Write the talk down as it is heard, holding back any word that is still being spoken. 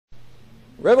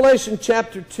Revelation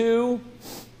chapter 2.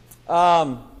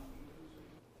 I've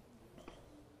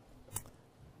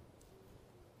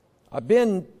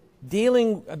been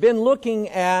looking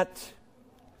at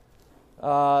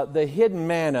the hidden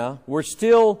manna. We're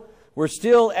still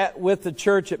with the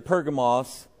church at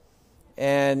Pergamos,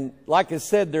 and like I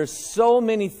said, there's so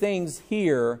many things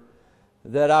here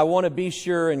that I want to be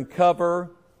sure and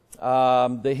cover.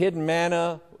 The hidden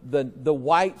manna, the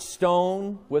white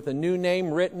stone with a new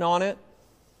name written on it.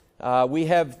 We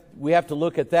have to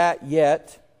look at that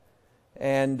yet,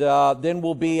 and then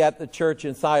we'll be at the church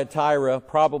in Thyatira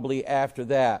probably after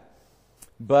that.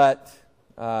 But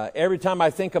every time I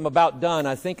think I'm about done,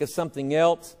 I think of something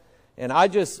else, and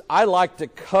I like to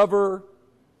cover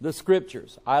the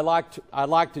scriptures. I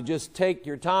like to just take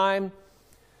your time.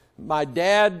 My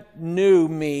dad knew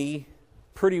me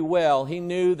pretty well. He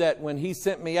knew that when he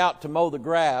sent me out to mow the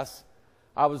grass,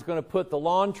 I was going to put the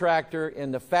lawn tractor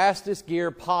in the fastest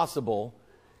gear possible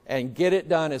and get it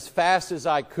done as fast as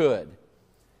I could.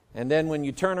 And then when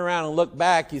you turn around and look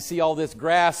back, you see all this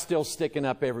grass still sticking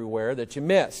up everywhere that you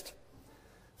missed.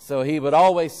 So he would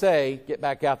always say, get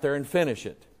back out there and finish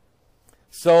it.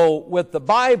 So with the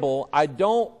Bible, I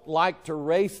don't like to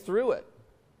race through it.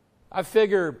 I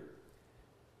figure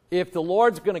if the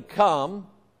Lord's going to come,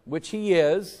 which He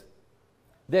is,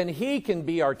 then He can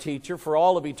be our teacher for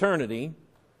all of eternity.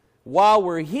 While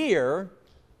we're here,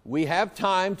 we have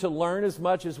time to learn as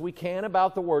much as we can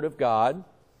about the Word of God,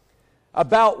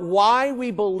 about why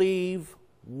we believe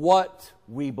what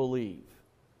we believe.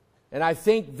 And I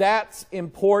think that's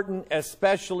important,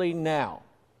 especially now.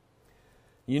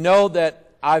 You know that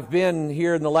I've been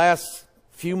here in the last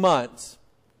few months,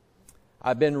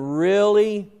 I've been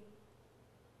really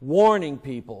warning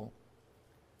people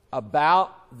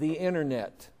about the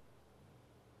internet.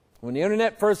 When the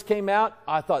internet first came out,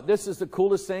 I thought this is the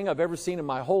coolest thing I've ever seen in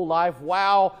my whole life.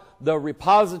 Wow, the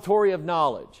repository of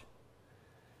knowledge.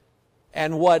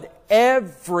 And what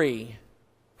every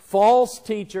false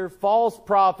teacher, false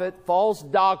prophet, false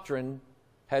doctrine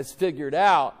has figured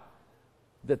out,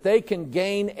 that they can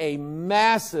gain a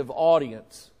massive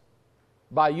audience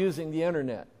by using the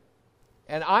internet.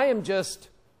 And I am just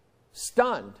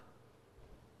stunned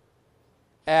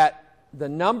at the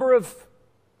number of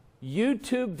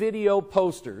YouTube video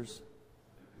posters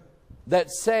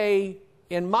that say,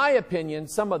 in my opinion,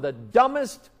 some of the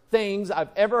dumbest things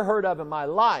I've ever heard of in my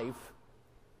life,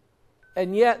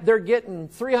 and yet they're getting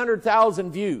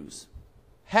 300,000 views,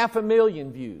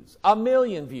 500,000 views, 1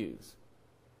 million views.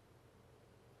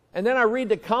 And then I read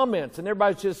the comments and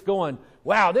everybody's just going,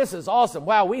 wow, this is awesome.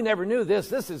 Wow, we never knew this.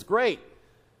 This is great.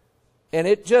 And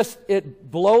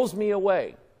it blows me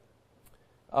away.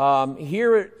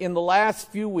 Here in the last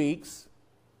few weeks,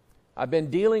 I've been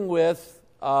dealing with,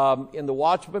 in the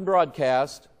Watchman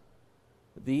broadcast,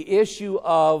 the issue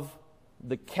of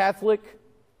the Catholic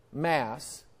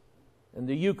Mass and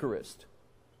the Eucharist.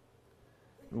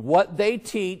 What they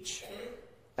teach,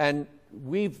 and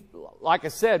like I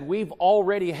said, we've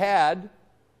already had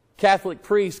Catholic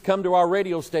priests come to our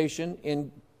radio station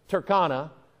in Turkana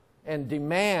and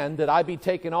demand that I be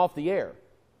taken off the air,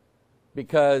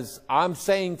 because I'm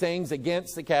saying things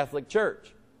against the Catholic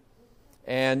Church.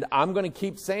 And I'm going to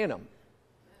keep saying them,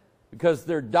 because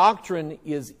their doctrine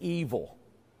is evil.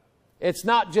 It's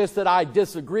not just that I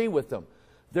disagree with them.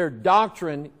 Their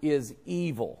doctrine is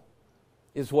evil,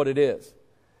 is what it is.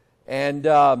 And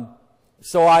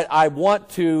so I want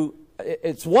to,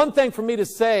 it's one thing for me to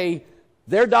say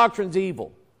their doctrine's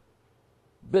evil.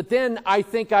 But then I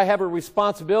think I have a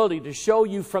responsibility to show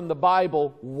you from the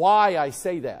Bible why I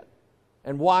say that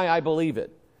and why I believe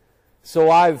it. So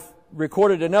I've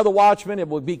recorded another Watchman. It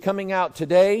will be coming out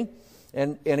today.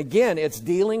 And again, it's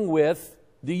dealing with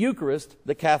the Eucharist,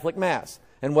 the Catholic Mass,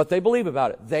 and what they believe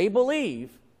about it. They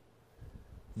believe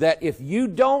that if you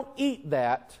don't eat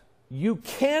that, you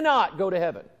cannot go to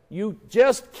heaven. You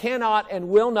just cannot and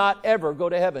will not ever go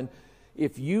to heaven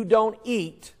if you don't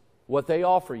eat what they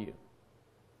offer you.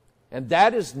 And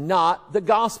that is not the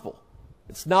gospel.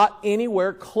 It's not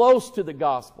anywhere close to the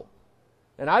gospel.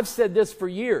 And I've said this for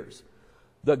years.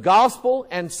 The gospel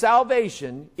and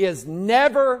salvation is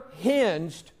never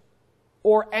hinged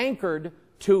or anchored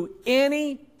to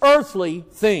any earthly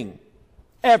thing,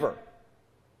 ever.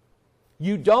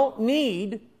 You don't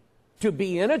need to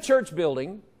be in a church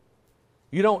building.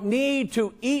 You don't need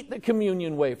to eat the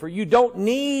communion wafer. You don't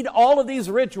need all of these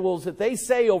rituals that they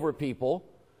say over people.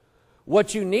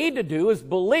 What you need to do is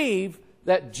believe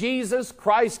that Jesus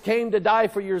Christ came to die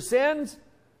for your sins,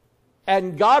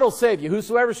 and God will save you.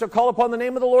 Whosoever shall call upon the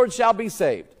name of the Lord shall be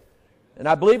saved. And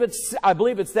I believe it's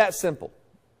that simple.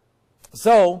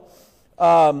 So,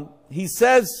 he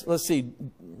says, let's see,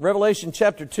 Revelation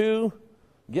chapter 2,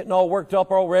 getting all worked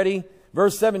up already.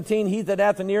 Verse 17, he that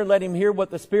hath an ear, let him hear what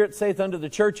the Spirit saith unto the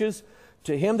churches.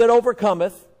 To him that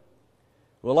overcometh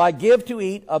will I give to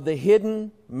eat of the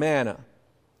hidden manna.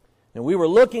 And we were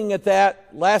looking at that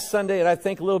last Sunday, and I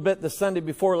think a little bit the Sunday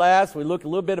before last. We looked a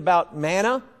little bit about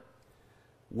manna,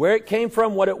 where it came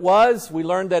from, what it was. We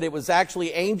learned that it was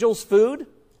actually angels' food.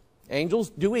 Angels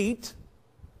do eat.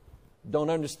 Don't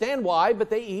understand why, but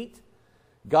they eat.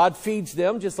 God feeds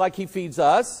them just like He feeds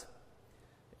us.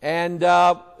 And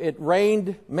it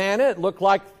rained manna. It looked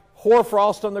like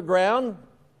hoarfrost on the ground.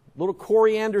 Little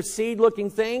coriander seed looking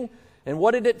thing. And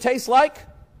what did it taste like?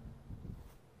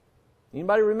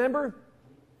 Anybody remember?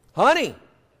 Honey.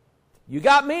 You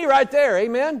got me right there.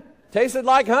 Amen. Tasted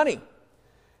like honey.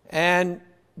 And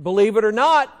believe it or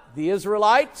not, the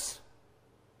Israelites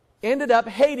ended up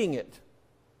hating it.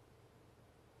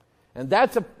 And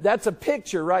that's a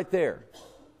picture right there.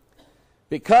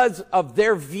 Because of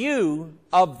their view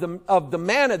of the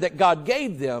manna that God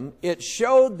gave them, it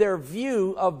showed their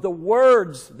view of the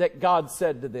words that God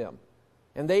said to them.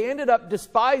 And they ended up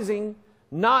despising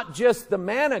not just the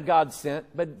manna God sent,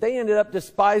 but they ended up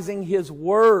despising His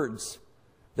words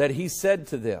that He said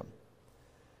to them.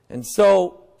 And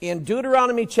so in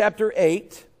Deuteronomy chapter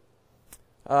 8,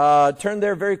 turn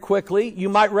there very quickly. You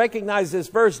might recognize this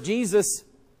verse. Jesus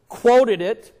quoted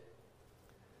it.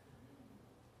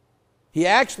 He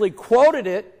actually quoted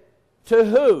it to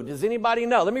who? Does anybody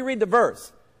know? Let me read the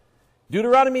verse.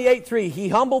 Deuteronomy 8:3. He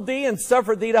humbled thee and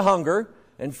suffered thee to hunger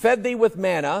and fed thee with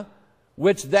manna,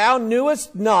 which thou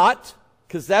knewest not,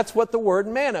 because that's what the word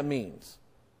manna means.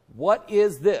 What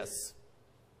is this?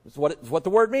 It's what the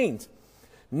word means.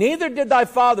 Neither did thy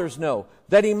fathers know,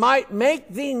 that He might make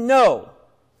thee know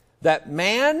that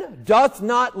man doth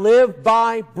not live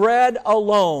by bread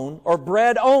alone, or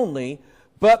bread only,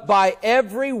 but by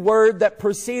every word that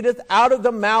proceedeth out of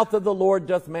the mouth of the Lord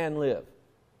doth man live.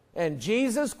 And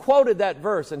Jesus quoted that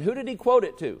verse. And who did He quote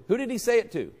it to? Who did He say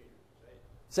it to?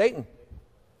 Satan.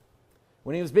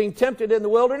 When He was being tempted in the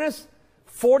wilderness,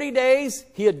 40 days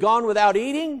He had gone without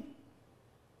eating.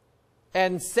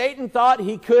 And Satan thought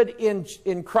he could,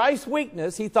 in Christ's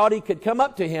weakness, he thought he could come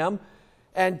up to Him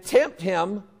and tempt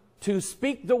Him to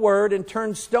speak the word and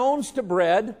turn stones to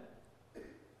bread.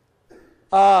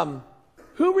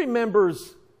 Who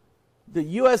remembers the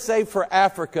USA for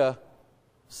Africa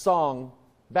song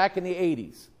back in the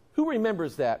 80s? Who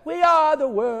remembers that? We are the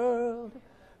world.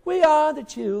 We are the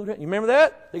children. You remember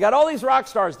that? They got all these rock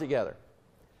stars together.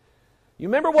 You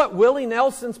remember what Willie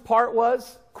Nelson's part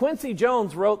was? Quincy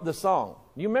Jones wrote the song.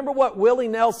 You remember what Willie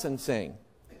Nelson sang?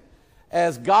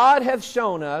 As God hath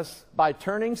shown us by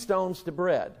turning stones to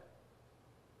bread.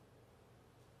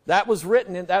 That was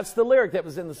written in, that's the lyric that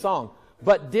was in the song.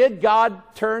 But did God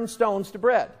turn stones to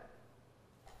bread?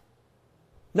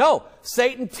 No.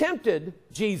 Satan tempted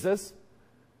Jesus,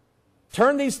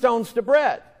 turn these stones to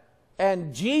bread.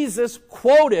 And Jesus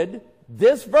quoted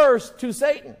this verse to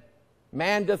Satan.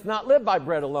 Man doth not live by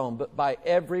bread alone, but by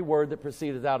every word that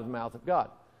proceedeth out of the mouth of God.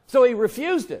 So he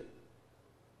refused it.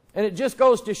 And it just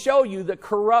goes to show you the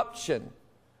corruption.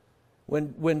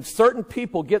 When certain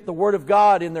people get the Word of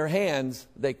God in their hands,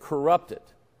 they corrupt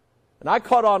it. And I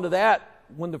caught on to that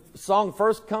when the song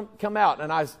first come out.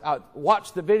 And I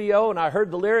watched the video and I heard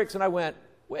the lyrics and I went,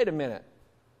 wait a minute.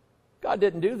 God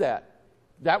didn't do that.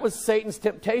 That was Satan's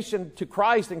temptation to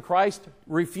Christ, and Christ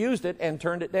refused it and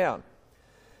turned it down.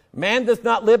 Man doth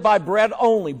not live by bread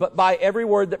only, but by every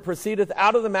word that proceedeth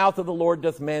out of the mouth of the Lord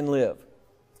doth man live.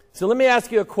 So let me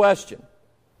ask you a question.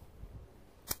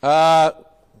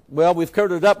 Well, we've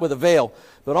covered it up with a veil.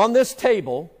 But on this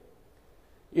table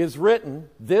is written,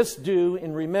 this do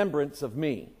in remembrance of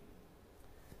me.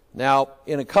 Now,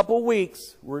 in a couple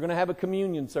weeks, we're going to have a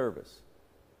communion service.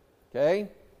 Okay?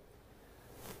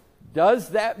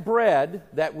 Does that bread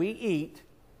that we eat,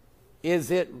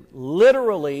 is it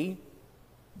literally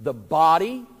the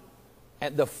body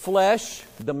and the flesh,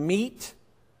 the meat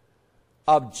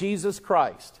of Jesus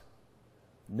Christ?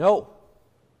 No.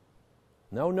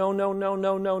 No, no, no, no,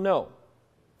 no, no, no.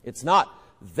 It's not.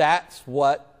 That's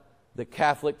what the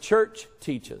Catholic Church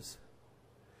teaches.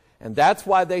 And that's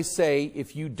why they say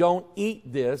if you don't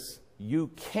eat this,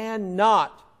 you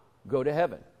cannot go to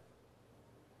heaven.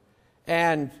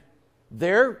 And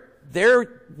their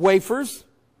wafers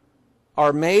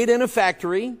are made in a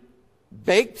factory,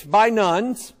 baked by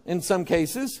nuns in some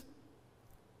cases.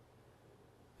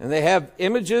 And they have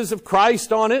images of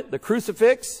Christ on it, the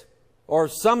crucifix, or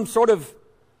some sort of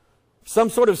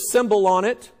symbol on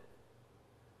it.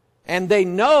 And they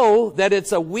know that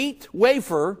it's a wheat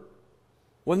wafer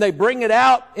when they bring it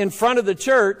out in front of the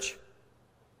church,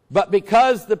 but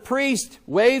because the priest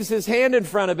waves his hand in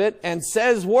front of it and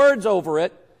says words over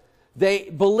it, they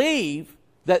believe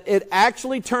that it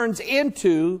actually turns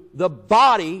into the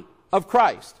body of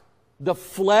Christ. The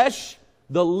flesh,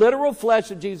 the literal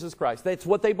flesh of Jesus Christ. That's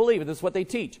what they believe, and that's what they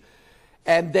teach.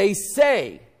 And they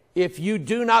say, if you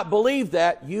do not believe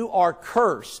that, you are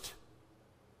cursed.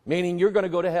 Meaning you're going to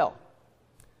go to hell.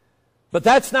 But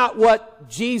that's not what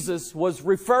Jesus was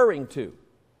referring to.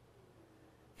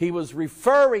 He was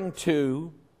referring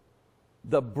to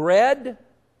the bread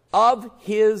of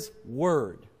His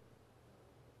Word.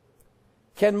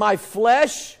 Can my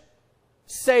flesh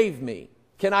save me?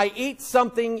 Can I eat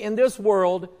something in this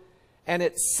world and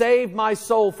it save my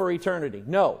soul for eternity?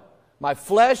 No. My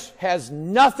flesh has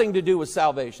nothing to do with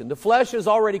salvation. The flesh is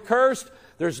already cursed.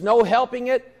 There's no helping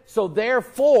it. So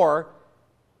therefore,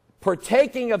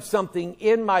 partaking of something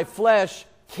in my flesh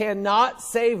cannot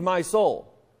save my soul.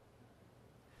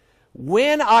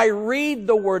 When I read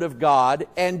the Word of God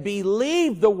and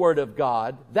believe the Word of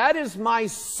God, that is my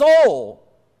soul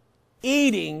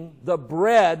eating the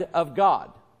bread of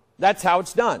God. That's how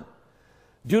it's done.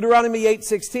 Deuteronomy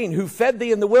 8:16, who fed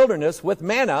thee in the wilderness with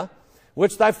manna,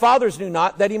 which thy fathers knew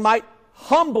not, that He might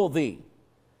humble thee,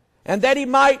 and that He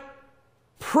might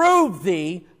prove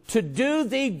thee to do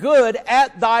thee good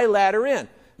at thy latter end.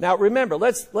 Now remember,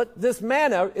 this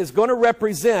manna is going to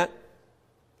represent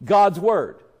God's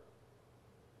Word.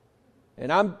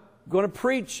 And I'm going to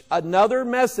preach another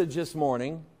message this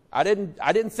morning. I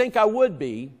didn't think I would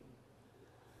be.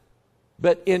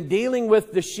 But in dealing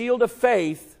with the shield of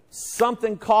faith,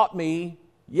 something caught me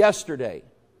yesterday.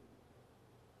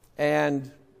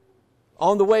 And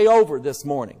on the way over this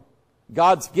morning,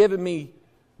 God's given me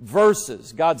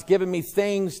verses. God's given me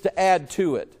things to add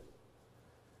to it.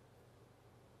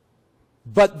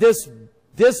 But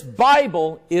this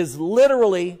Bible is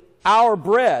literally our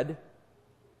bread.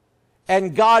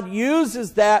 And God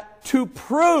uses that to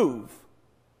prove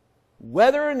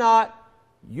whether or not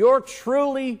you're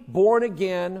truly born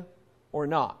again or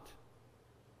not.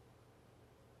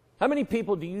 How many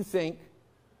people do you think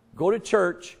go to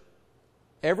church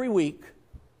every week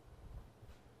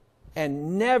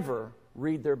and never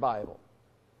read their Bible?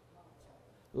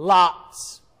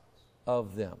 Lots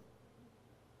of them.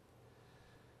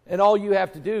 And all you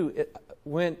have to do,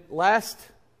 when last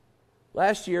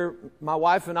year, my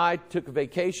wife and I took a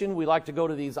vacation. We like to go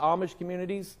to these Amish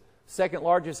communities. Second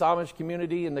largest Amish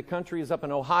community in the country is up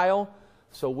in Ohio.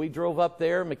 So we drove up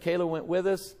there. Michaela went with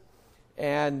us.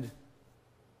 And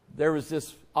there was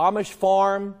this Amish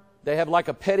farm. They have like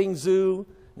a petting zoo.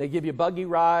 They give you buggy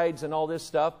rides and all this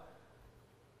stuff.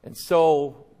 And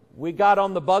so we got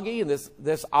on the buggy, and this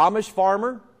Amish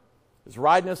farmer was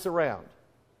riding us around.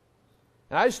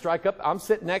 And I just strike up. I'm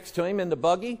sitting next to him in the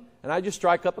buggy. And I just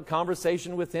strike up a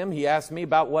conversation with him. He asked me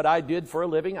about what I did for a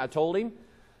living. I told him.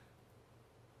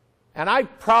 And I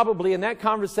probably, in that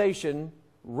conversation,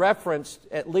 referenced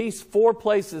at least 4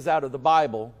 places out of the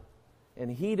Bible.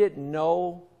 And he didn't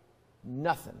know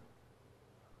nothing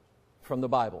from the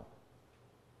Bible.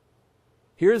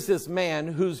 Here's this man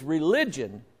whose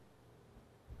religion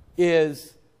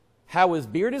is how his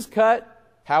beard is cut,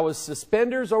 how his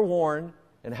suspenders are worn,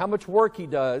 and how much work he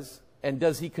does. And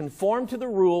does he conform to the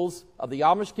rules of the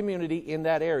Amish community in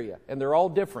that area? And they're all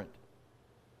different.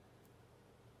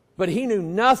 But he knew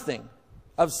nothing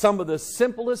of some of the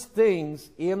simplest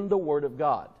things in the Word of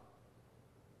God.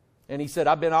 And he said,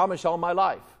 I've been Amish all my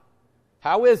life.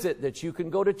 How is it that you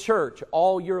can go to church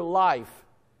all your life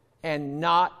and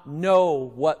not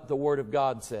know what the Word of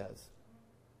God says?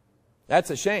 That's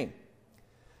a shame.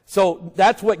 So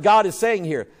that's what God is saying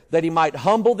here. That He might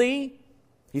humble thee.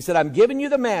 He said, I'm giving you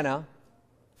the manna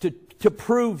to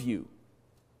prove you.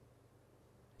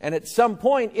 And at some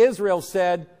point, Israel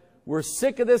said, we're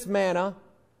sick of this manna.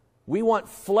 We want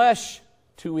flesh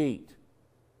to eat.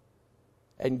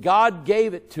 And God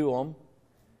gave it to them.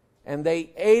 And they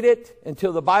ate it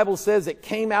until the Bible says it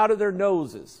came out of their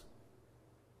noses.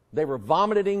 They were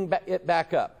vomiting it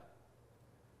back up.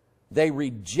 They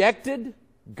rejected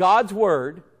God's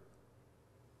Word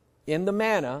in the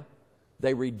manna.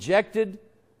 They rejected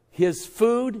His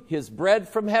food, His bread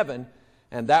from heaven,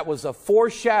 and that was a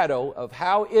foreshadow of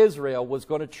how Israel was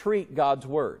going to treat God's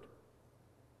Word.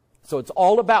 So it's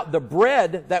all about the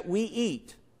bread that we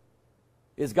eat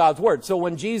is God's Word. So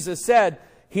when Jesus said,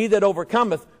 he that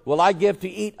overcometh will I give to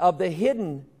eat of the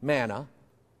hidden manna,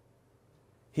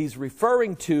 He's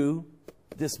referring to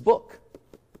this book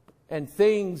and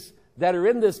things that are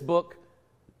in this book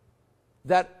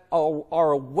that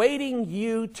are awaiting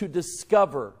you to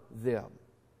discover them.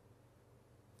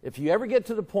 If you ever get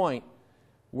to the point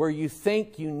where you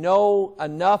think you know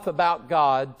enough about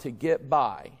God to get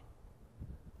by.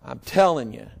 I'm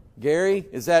telling you. Gary,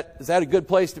 is that a good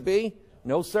place to be?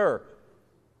 No, sir.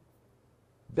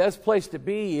 Best place to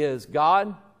be is,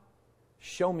 God,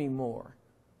 show me more.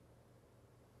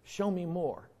 Show me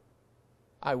more.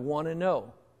 I want to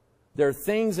know. There are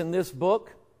things in this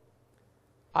book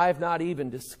I have not even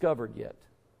discovered yet.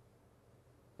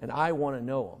 And I want to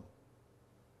know them.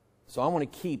 So I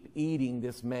want to keep eating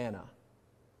this manna.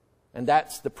 And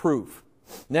that's the proof.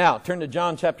 Now, turn to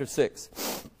John chapter 6.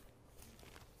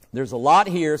 There's a lot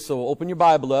here, so open your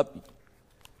Bible up.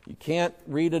 You can't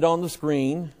read it on the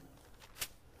screen.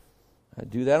 I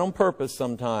do that on purpose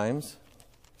sometimes.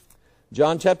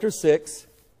 John chapter 6.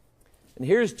 And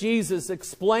here's Jesus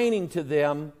explaining to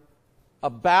them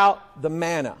about the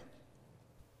manna.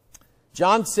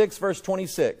 John 6, verse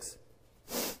 26.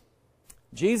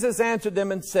 Jesus answered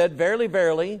them and said, Verily,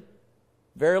 verily,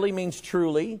 verily means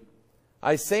truly,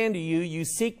 I say unto you, you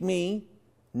seek me,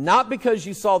 not because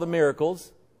you saw the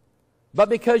miracles, but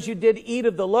because you did eat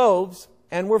of the loaves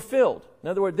and were filled. In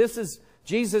other words,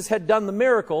 Jesus had done the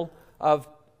miracle of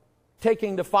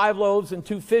taking the 5 loaves and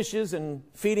 2 fishes and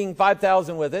feeding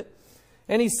 5,000 with it.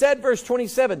 And he said, verse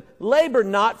 27, labor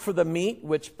not for the meat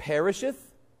which perisheth.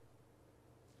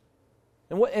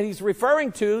 And he's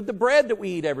referring to the bread that we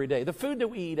eat every day, the food that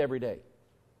we eat every day.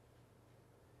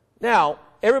 Now,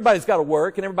 everybody's got to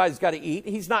work and everybody's got to eat.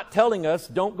 He's not telling us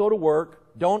don't go to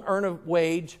work, don't earn a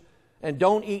wage, and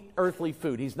don't eat earthly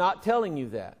food. He's not telling you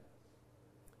that.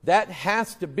 That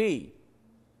has to be.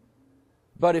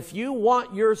 But if you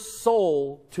want your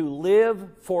soul to live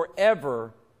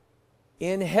forever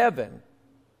in heaven,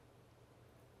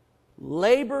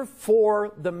 labor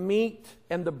for the meat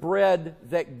and the bread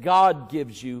that God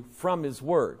gives you from His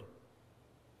Word.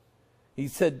 He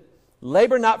said,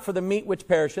 labor not for the meat which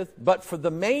perisheth, but for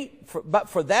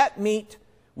that meat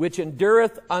which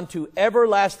endureth unto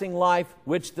everlasting life,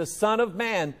 which the Son of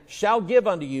Man shall give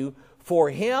unto you,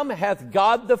 for him hath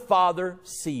God the Father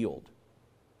sealed.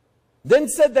 Then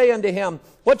said they unto him,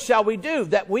 What shall we do,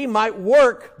 that we might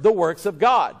work the works of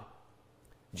God?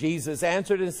 Jesus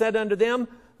answered and said unto them,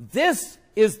 This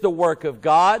is the work of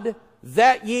God,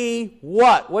 that ye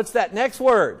what? What's that next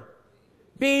word?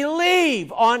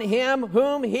 Believe on him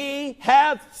whom he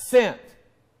hath sent.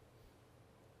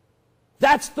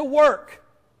 That's the work.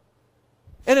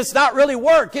 And it's not really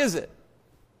work, is it?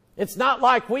 It's not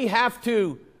like we have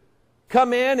to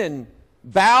come in and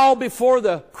bow before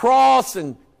the cross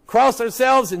and cross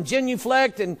ourselves and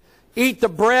genuflect and eat the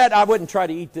bread. I wouldn't try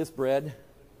to eat this bread.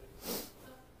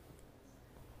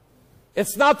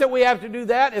 It's not that we have to do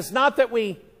that. It's not that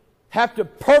we have to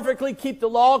perfectly keep the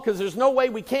law, because there's no way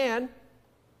we can.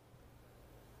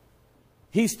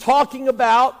 He's talking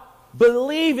about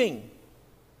believing,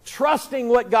 trusting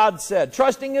what God said,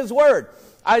 trusting His Word.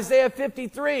 Isaiah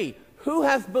 53, who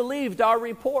hath believed our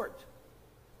report?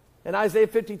 And Isaiah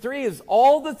 53 is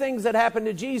all the things that happened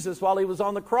to Jesus while He was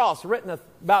on the cross, written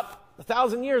about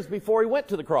 1,000 years before He went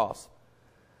to the cross.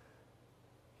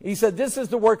 He said, This is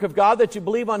the work of God, that you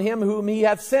believe on Him whom He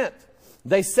hath sent.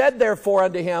 They said therefore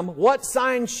unto Him, What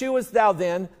sign shewest thou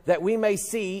then, that we may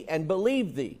see and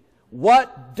believe thee?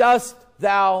 What dost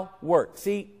thou work?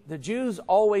 See, the Jews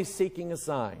always seeking a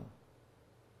sign.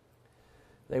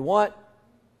 They want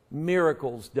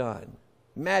miracles done,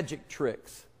 magic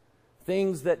tricks,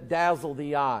 things that dazzle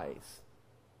the eyes.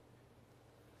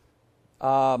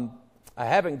 I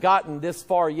haven't gotten this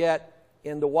far yet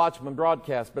in the Watchman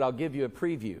broadcast, but I'll give you a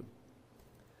preview.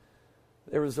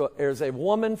 There's a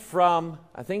woman from,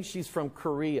 I think she's from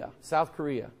Korea, South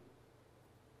Korea.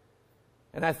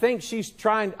 And I think she's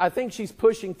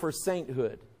pushing for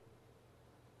sainthood.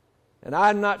 And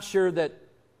I'm not sure that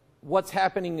what's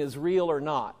happening is real or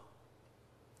not.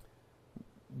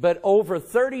 But over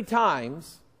 30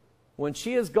 times, when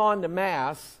she has gone to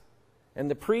Mass,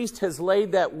 and the priest has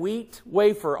laid that wheat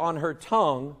wafer on her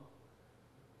tongue,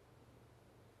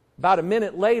 about a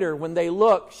minute later, when they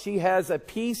look, she has a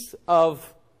piece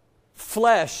of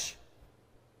flesh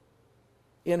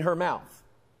in her mouth.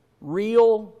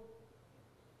 Real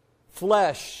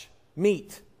flesh,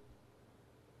 meat.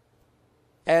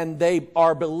 And they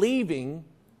are believing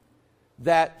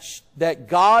that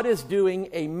God is doing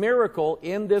a miracle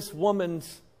in this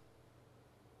woman's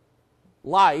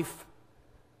life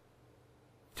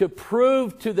to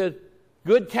prove to the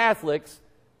good Catholics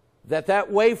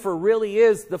that wafer really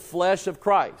is the flesh of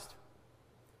Christ.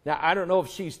 Now, I don't know if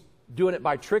she's doing it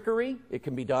by trickery. It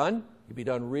can be done. It can be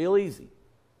done real easy.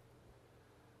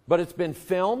 But it's been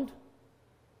filmed.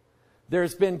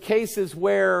 There's been cases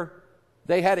where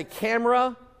they had a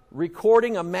camera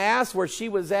recording a Mass where she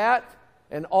was at,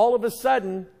 and all of a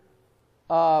sudden,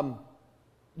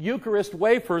 Eucharist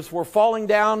wafers were falling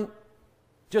down,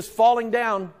 just falling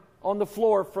down on the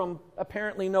floor from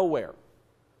apparently nowhere.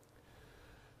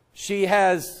 She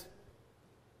is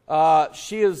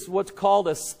what's called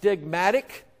a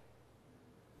stigmatic.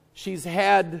 She's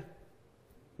had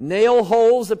nail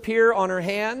holes appear on her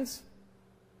hands.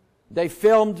 They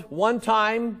filmed one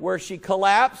time where she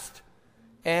collapsed,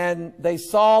 and they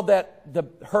saw that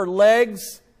her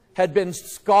legs had been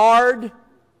scarred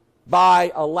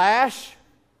by a lash.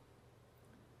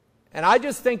 And I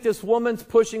just think this woman's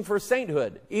pushing for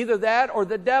sainthood. Either that or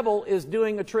the devil is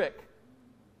doing a trick.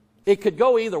 It could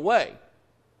go either way.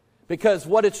 Because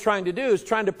what it's trying to do is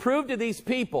trying to prove to these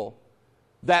people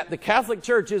that the Catholic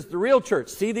Church is the real church.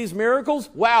 See these miracles?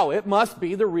 Wow, it must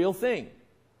be the real thing.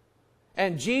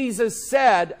 And Jesus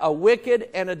said a wicked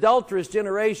and adulterous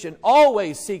generation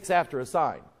always seeks after a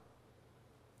sign.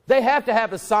 They have to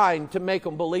have a sign to make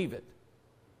them believe it,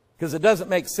 because it doesn't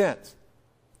make sense.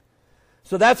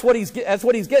 So that's what he's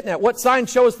getting at. What sign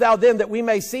showest thou then that we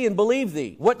may see and believe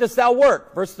thee? What dost thou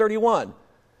work? Verse 31.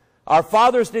 Our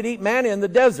fathers did eat manna in the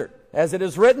desert. As it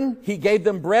is written, he gave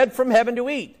them bread from heaven to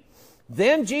eat.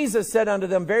 Then Jesus said unto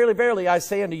them, Verily, verily, I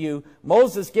say unto you,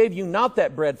 Moses gave you not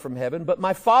that bread from heaven, but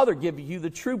my Father giveth you the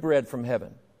true bread from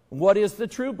heaven. What is the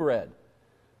true bread?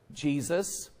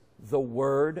 Jesus, the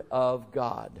Word of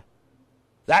God.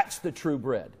 That's the true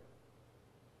bread.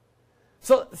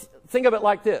 So think of it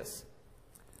like this.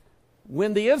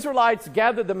 When the Israelites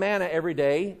gathered the manna every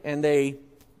day and they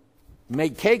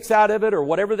made cakes out of it or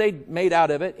whatever they made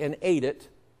out of it and ate it,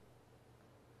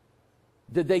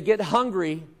 did they get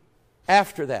hungry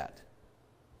after that?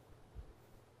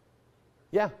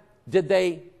 Yeah. Did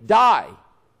they die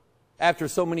after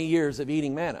so many years of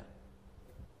eating manna?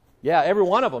 Yeah, every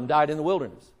one of them died in the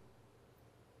wilderness.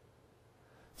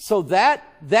 So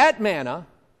that manna,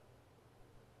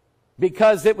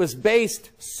 because it was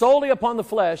based solely upon the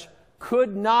flesh,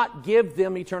 could not give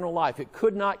them eternal life. It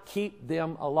could not keep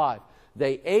them alive.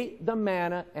 They ate the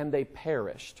manna and they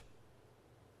perished.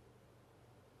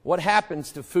 What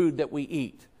happens to food that we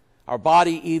eat? Our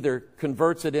body either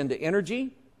converts it into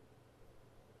energy,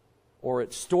 or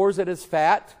it stores it as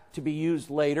fat to be used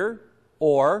later,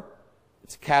 or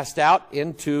it's cast out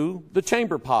into the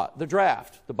chamber pot, the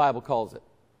draft, the Bible calls it.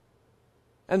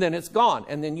 And then it's gone,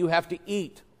 and then you have to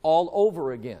eat all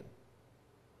over again.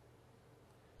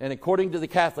 And according to the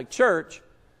Catholic Church,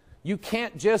 you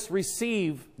can't just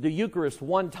receive the Eucharist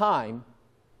one time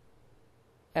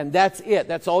and that's it.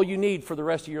 That's all you need for the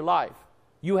rest of your life.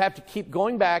 You have to keep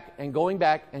going back and going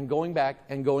back and going back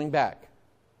and going back.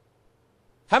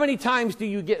 How many times do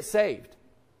you get saved?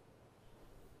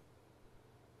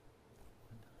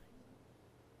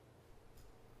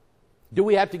 Do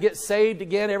we have to get saved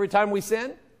again every time we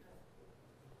sin?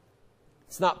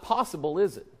 It's not possible,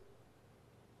 is it?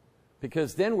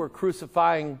 Because then we're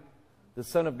crucifying the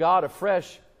Son of God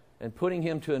afresh and putting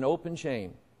him to an open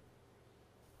shame.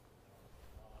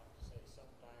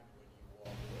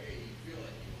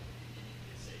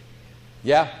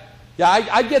 Yeah,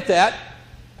 I get that.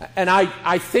 And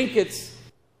I think it's,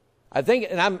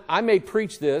 I may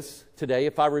preach this today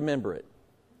if I remember it.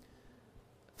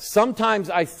 Sometimes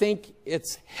I think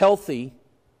it's healthy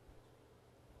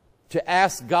to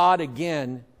ask God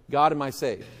again, God, am I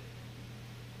saved?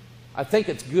 I think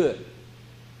it's good.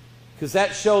 Because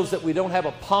that shows that we don't have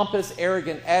a pompous,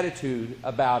 arrogant attitude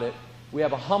about it. We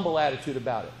have a humble attitude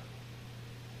about it.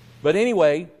 But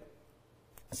anyway,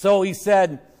 so he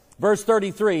said, verse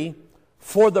 33,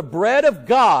 for the bread of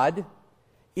God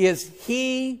is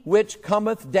he which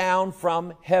cometh down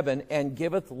from heaven and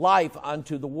giveth life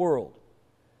unto the world.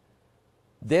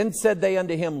 Then said they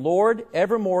unto him, Lord,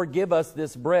 evermore give us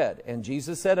this bread. And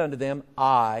Jesus said unto them,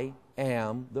 I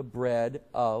am the bread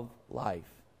of life.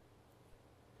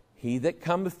 He that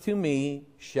cometh to me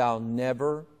shall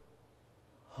never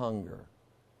hunger.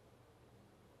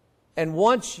 And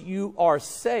once you are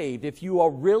saved, if you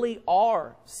really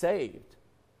are saved,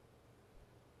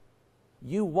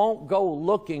 you won't go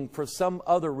looking for some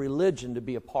other religion to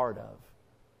be a part of.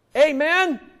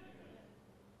 Amen?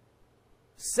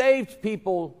 Saved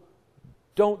people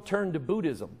don't turn to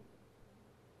Buddhism.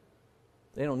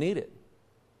 They don't need it.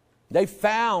 They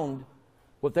found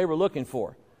what they were looking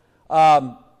for.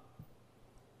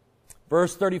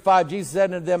 Verse 35, Jesus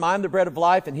said unto them, I am the bread of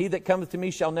life, and he that cometh to me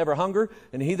shall never hunger,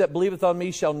 and he that believeth on me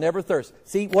shall never thirst.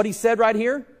 See what he said right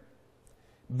here?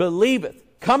 Believeth,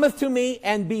 cometh to me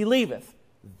and believeth.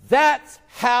 That's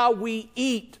how we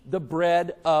eat the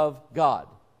bread of God.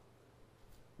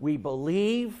 We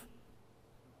believe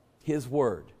his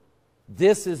word.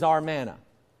 This is our manna.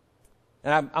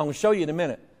 And I'm going to show you in a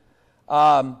minute.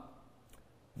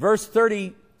 Verse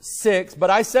 36, but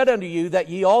I said unto you that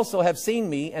ye also have seen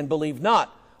me, and believe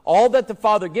not. All that the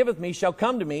Father giveth me shall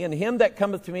come to me, and him that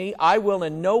cometh to me I will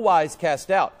in no wise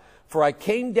cast out. For I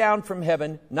came down from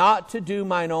heaven not to do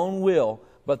mine own will,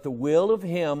 but the will of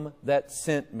him that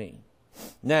sent me.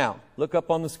 Now, look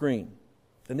up on the screen.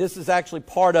 And this is actually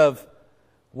part of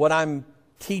what I'm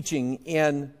teaching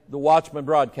in the Watchman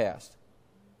broadcast.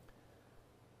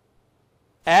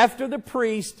 After the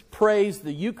priest prays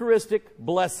the Eucharistic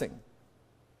blessing,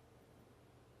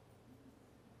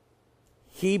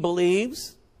 he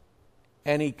believes,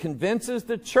 and he convinces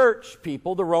the church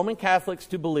people, the Roman Catholics,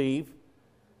 to believe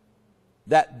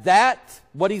that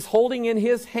what he's holding in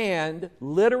his hand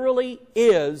literally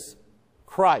is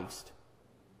Christ.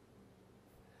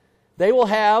 They will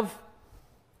have,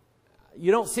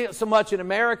 you don't see it so much in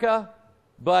America,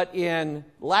 but in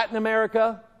Latin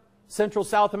America, Central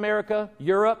South America,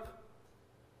 Europe,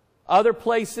 other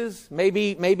places,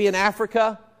 maybe in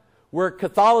Africa, where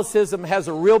Catholicism has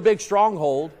a real big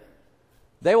stronghold,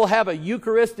 they will have a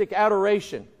Eucharistic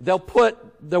adoration. They'll put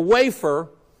the wafer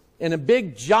in a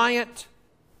big giant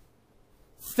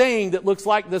thing that looks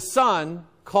like the sun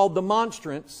called the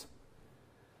monstrance,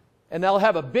 and they'll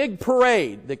have a big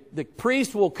parade. The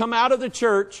priest will come out of the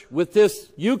church with this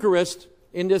Eucharist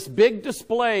in this big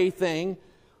display thing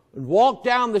and walk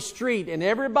down the street, and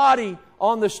everybody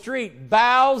on the street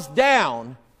bows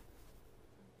down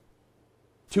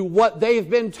to what they've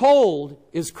been told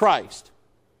is Christ.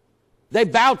 They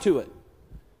bow to it.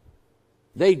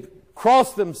 They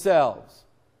cross themselves.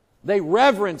 They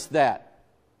reverence that.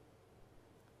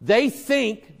 They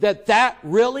think that that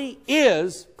really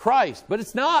is Christ, but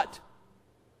it's not.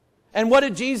 And what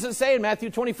did Jesus say in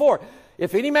Matthew 24?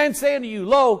 If any man say unto you,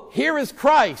 lo, here is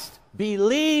Christ,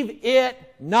 believe it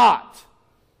not.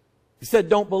 He said,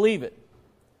 don't believe it.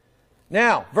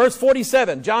 Now, verse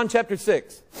 47, John chapter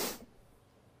 6.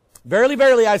 Verily,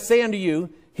 verily, I say unto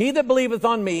you, he that believeth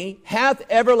on me hath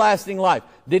everlasting life.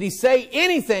 Did he say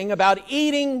anything about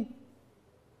eating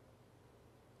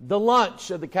the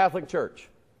lunch of the Catholic Church?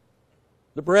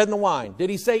 The bread and the wine. Did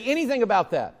he say anything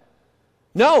about that?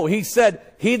 No, he said,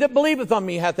 he that believeth on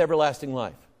me hath everlasting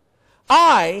life.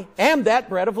 I am that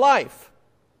bread of life.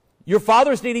 Your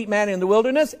fathers did eat manna in the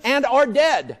wilderness and are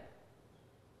dead.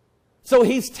 So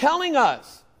he's telling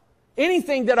us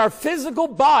anything that our physical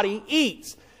body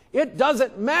eats, it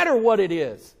doesn't matter what it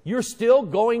is. You're still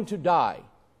going to die.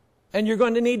 And you're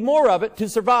going to need more of it to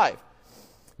survive.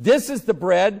 This is the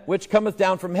bread which cometh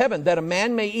down from heaven, that a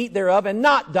man may eat thereof and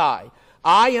not die.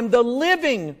 I am the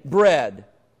living bread.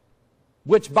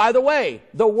 Which, by the way,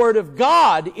 the Word of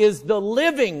God is the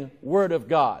living Word of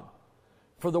God.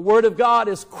 For the Word of God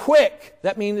is quick.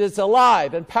 That means it's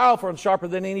alive and powerful and sharper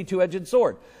than any two-edged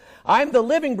sword. I am the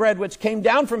living bread which came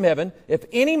down from heaven. If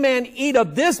any man eat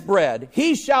of this bread,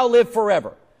 he shall live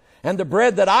forever. And the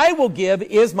bread that I will give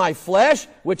is my flesh,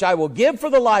 which I will give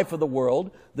for the life of the world.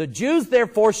 The Jews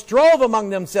therefore strove among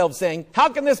themselves, saying, how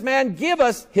can this man give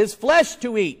us his flesh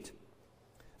to eat?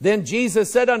 Then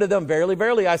Jesus said unto them, verily,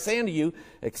 verily, I say unto you,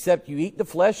 except you eat the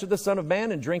flesh of the Son of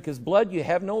Man and drink his blood, you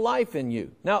have no life in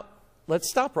you. Now, let's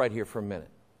stop right here for a minute.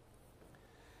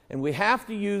 And we have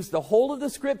to use the whole of the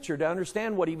Scripture to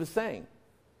understand what he was saying.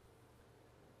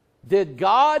 Did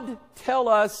God tell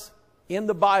us in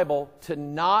the Bible to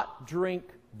not drink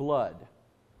blood?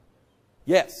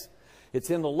 Yes.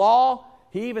 It's in the law.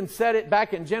 He even said it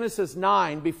back in Genesis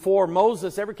 9 before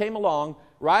Moses ever came along.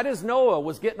 Right as Noah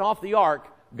was getting off the ark,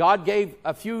 God gave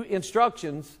a few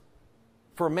instructions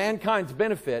for mankind's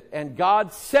benefit. And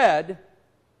God said,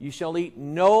 you shall eat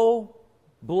no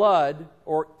blood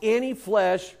or any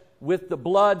flesh with the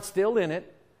blood still in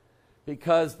it,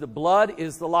 because the blood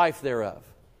is the life thereof.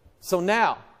 So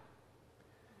now,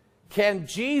 can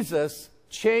Jesus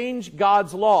change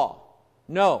God's law?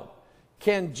 No.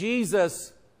 Can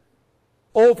Jesus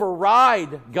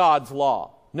override God's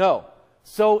law? No.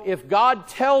 So if God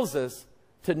tells us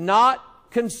to not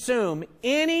consume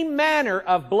any manner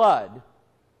of blood,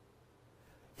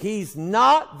 he's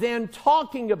not then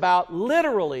talking about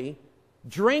literally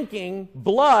drinking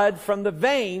blood from the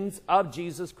veins of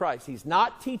Jesus Christ. He's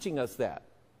not teaching us that.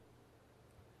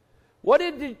 What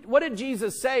did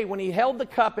Jesus say when he held the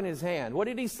cup in his hand? What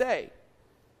did he say?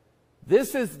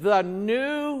 This is the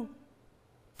New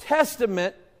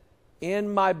Testament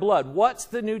in my blood. What's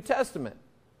the New Testament?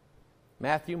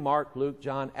 Matthew, Mark, Luke,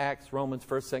 John, Acts, Romans,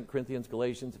 1st, 2nd Corinthians,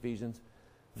 Galatians, Ephesians.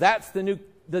 That's the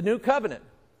new covenant.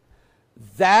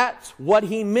 That's what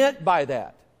he meant by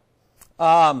that.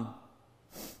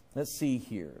 Let's see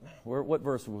here. What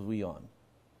verse was we on?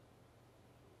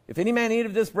 If any man eat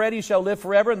of this bread, he shall live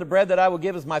forever, and the bread that I will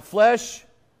give is my flesh.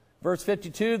 Verse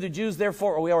 52, the Jews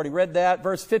therefore, we already read that.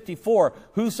 Verse 54,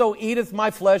 whoso eateth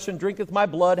my flesh and drinketh my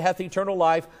blood hath eternal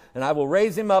life, and I will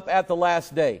raise him up at the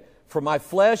last day. For my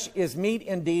flesh is meat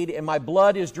indeed, and my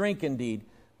blood is drink indeed.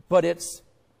 But it's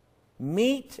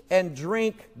meat and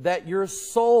drink that your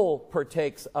soul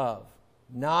partakes of,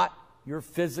 not your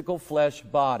physical flesh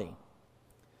body.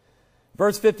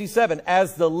 Verse 57,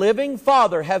 as the living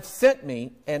Father hath sent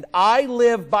me, and I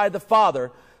live by the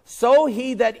Father, so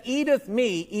he that eateth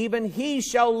me, even he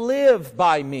shall live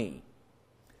by me.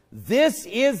 This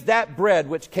is that bread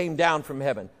which came down from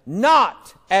heaven,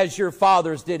 not as your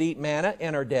fathers did eat manna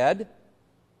and are dead.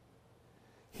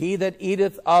 He that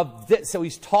eateth of this, so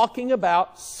he's talking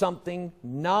about something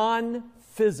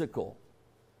non-physical.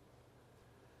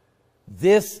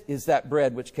 This is that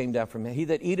bread which came down from heaven. He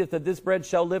that eateth of this bread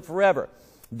shall live forever.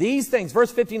 These things,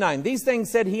 verse 59, these things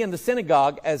said he in the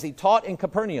synagogue as he taught in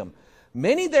Capernaum.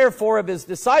 Many therefore of his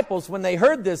disciples, when they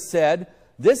heard this, said,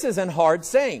 this is an hard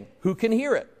saying. Who can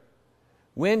hear it?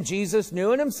 When Jesus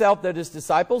knew in himself that his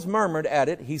disciples murmured at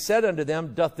it, he said unto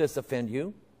them, doth this offend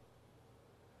you?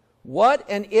 What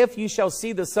and if ye shall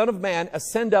see the Son of Man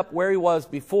ascend up where he was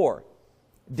before?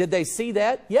 Did they see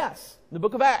that? Yes. In the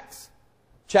book of Acts,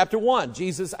 chapter 1,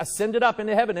 Jesus ascended up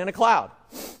into heaven in a cloud.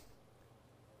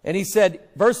 And he said,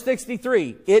 verse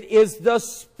 63, it is the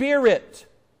Spirit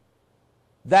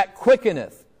that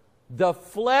quickeneth. The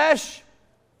flesh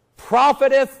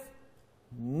profiteth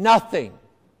nothing.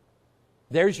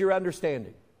 There's your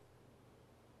understanding.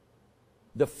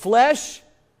 The flesh,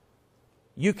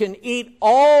 you can eat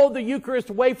all the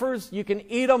Eucharist wafers. You can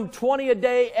eat them 20 a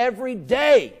day every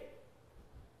day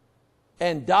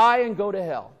and die and go to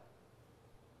hell.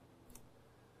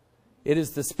 It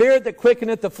is the Spirit that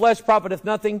quickeneth, the flesh profiteth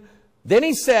nothing. Then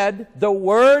he said, the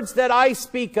words that I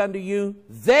speak unto you,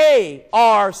 they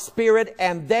are spirit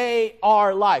and they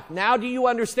are life. Now do you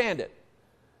understand it?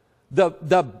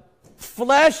 The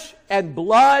flesh and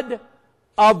blood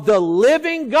of the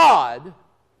living God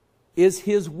is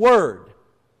his word.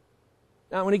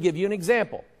 Now I want to give you an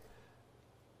example.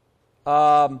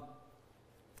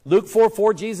 Luke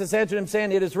 4:4, Jesus answered him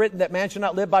saying, it is written that man shall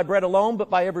not live by bread alone, but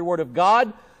by every word of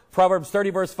God. Proverbs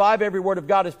 30 verse 5, every word of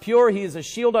God is pure. He is a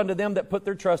shield unto them that put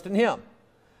their trust in him.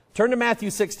 Turn to Matthew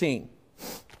 16.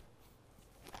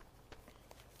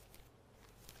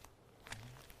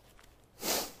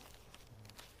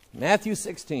 Matthew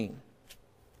 16.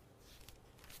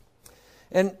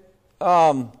 And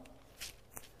I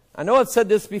know I've said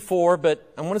this before,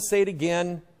 but I want to say it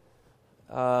again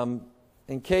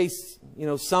in case,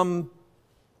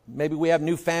 maybe we have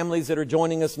new families that are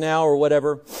joining us now or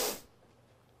whatever.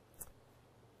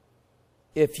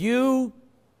 If you,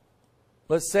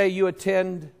 let's say you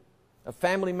attend a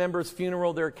family member's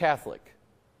funeral, they're Catholic,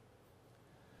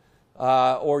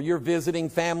 or you're visiting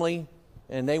family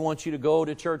and they want you to go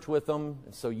to church with them,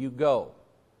 and so you go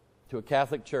to a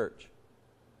Catholic church.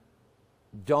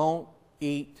 Don't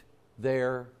eat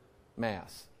their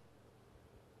Mass.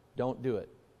 Don't do it.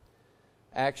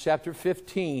 Acts chapter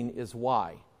 15 is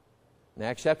why. In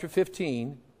Acts chapter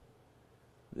 15,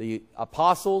 the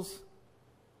apostles,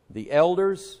 the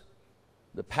elders,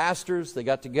 the pastors, they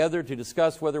got together to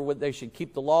discuss whether they should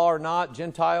keep the law or not,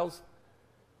 Gentiles.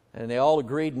 And they all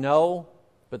agreed no.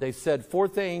 But they said 4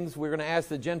 things we're going to ask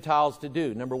the Gentiles to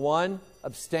do. Number 1,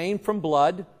 abstain from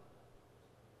blood.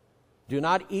 Do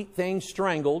not eat things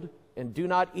strangled. And do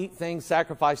not eat things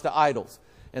sacrificed to idols.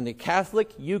 And the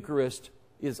Catholic Eucharist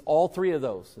is all 3 of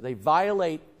those. They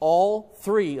violate all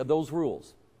 3 of those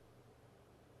rules.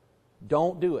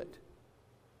 Don't do it.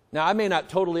 Now, I may not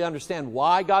totally understand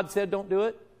why God said don't do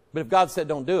it, but if God said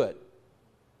don't do it,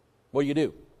 what do?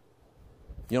 You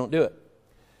don't do it.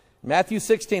 Matthew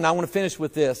 16, I want to finish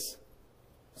with this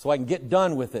so I can get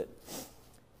done with it.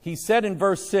 He said in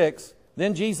verse 6,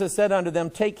 then Jesus said unto them,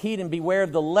 take heed and beware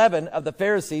of the leaven of the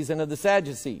Pharisees and of the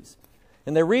Sadducees.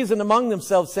 And they reasoned among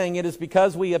themselves, saying, it is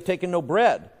because we have taken no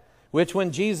bread. Which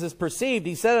when Jesus perceived,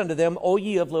 he said unto them, O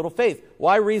ye of little faith,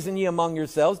 why reason ye among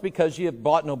yourselves, because ye have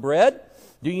bought no bread?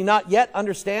 Do you not yet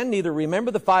understand, neither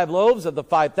remember the 5 loaves of the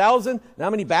 5,000, and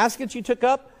how many baskets you took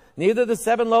up? Neither the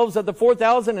 7 loaves of the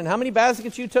 4,000, and how many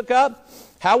baskets you took up?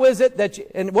 How is it that you,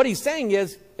 and what he's saying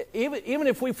is, even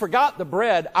if we forgot the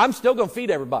bread, I'm still going to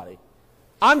feed everybody.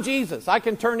 I'm Jesus. I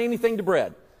can turn anything to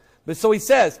bread. But so he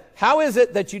says, how is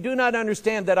it that you do not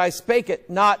understand that I spake it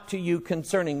not to you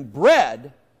concerning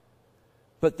bread,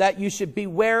 but that you should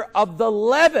beware of the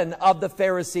leaven of the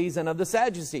Pharisees and of the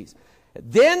Sadducees?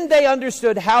 Then they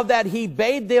understood how that he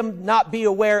bade them not be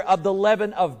aware of the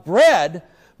leaven of bread,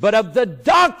 but of the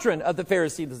doctrine of the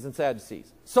Pharisees and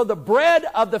Sadducees. So the bread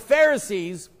of the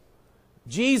Pharisees,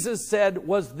 Jesus said,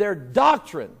 was their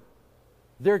doctrine,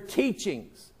 their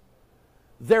teachings,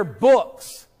 their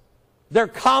books, their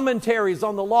commentaries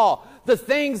on the law, the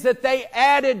things that they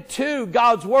added to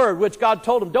God's Word, which God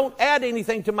told them, don't add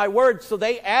anything to my Word. So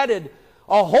they added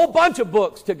a whole bunch of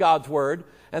books to God's Word,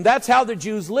 and that's how the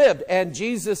Jews lived. And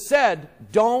Jesus said,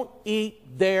 don't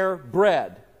eat their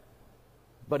bread.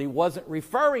 But He wasn't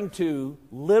referring to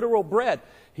literal bread.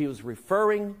 He was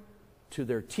referring to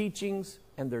their teachings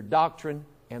and their doctrine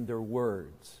and their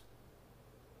words.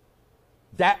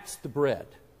 That's the bread.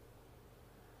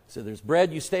 So there's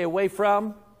bread you stay away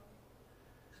from,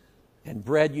 and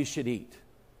bread you should eat.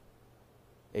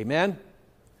 Amen?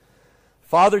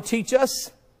 Father, teach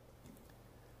us.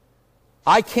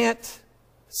 I can't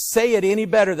say it any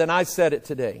better than I said it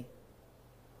today.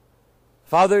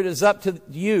 Father, it is up to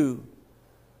you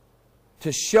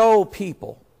to show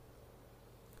people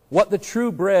what the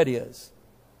true bread is,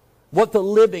 what the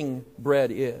living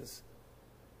bread is.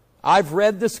 I've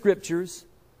read the Scriptures.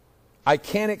 I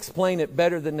can't explain it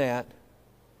better than that.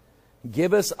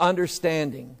 Give us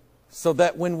understanding so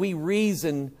that when we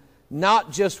reason,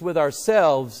 not just with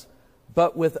ourselves,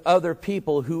 but with other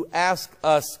people who ask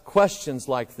us questions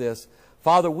like this,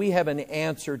 Father, we have an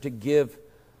answer to give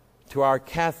to our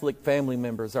Catholic family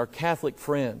members, our Catholic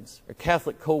friends, our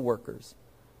Catholic co-workers.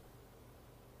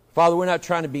 Father, we're not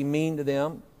trying to be mean to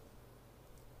them.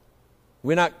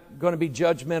 We're not going to be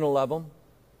judgmental of them.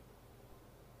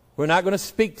 We're not going to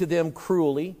speak to them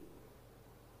cruelly.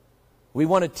 We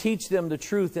want to teach them the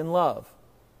truth in love.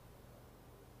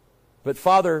 But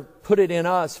Father, put it in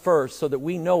us first so that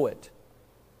we know it.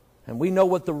 And we know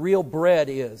what the real bread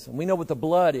is. And we know what the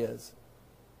blood is.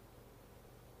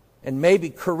 And maybe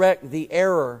correct the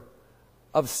error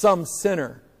of some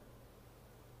sinner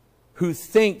who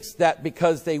thinks that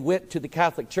because they went to the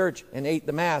Catholic Church and ate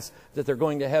the Mass that they're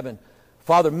going to heaven.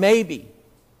 Father, maybe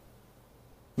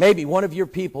one of your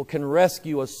people can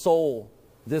rescue a soul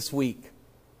this week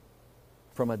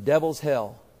from a devil's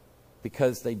hell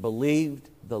because they believed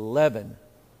the leaven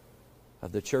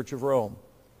of the Church of Rome.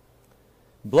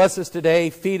 Bless us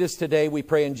today, feed us today, we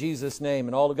pray in Jesus' name.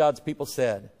 And all of God's people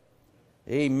said,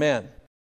 Amen.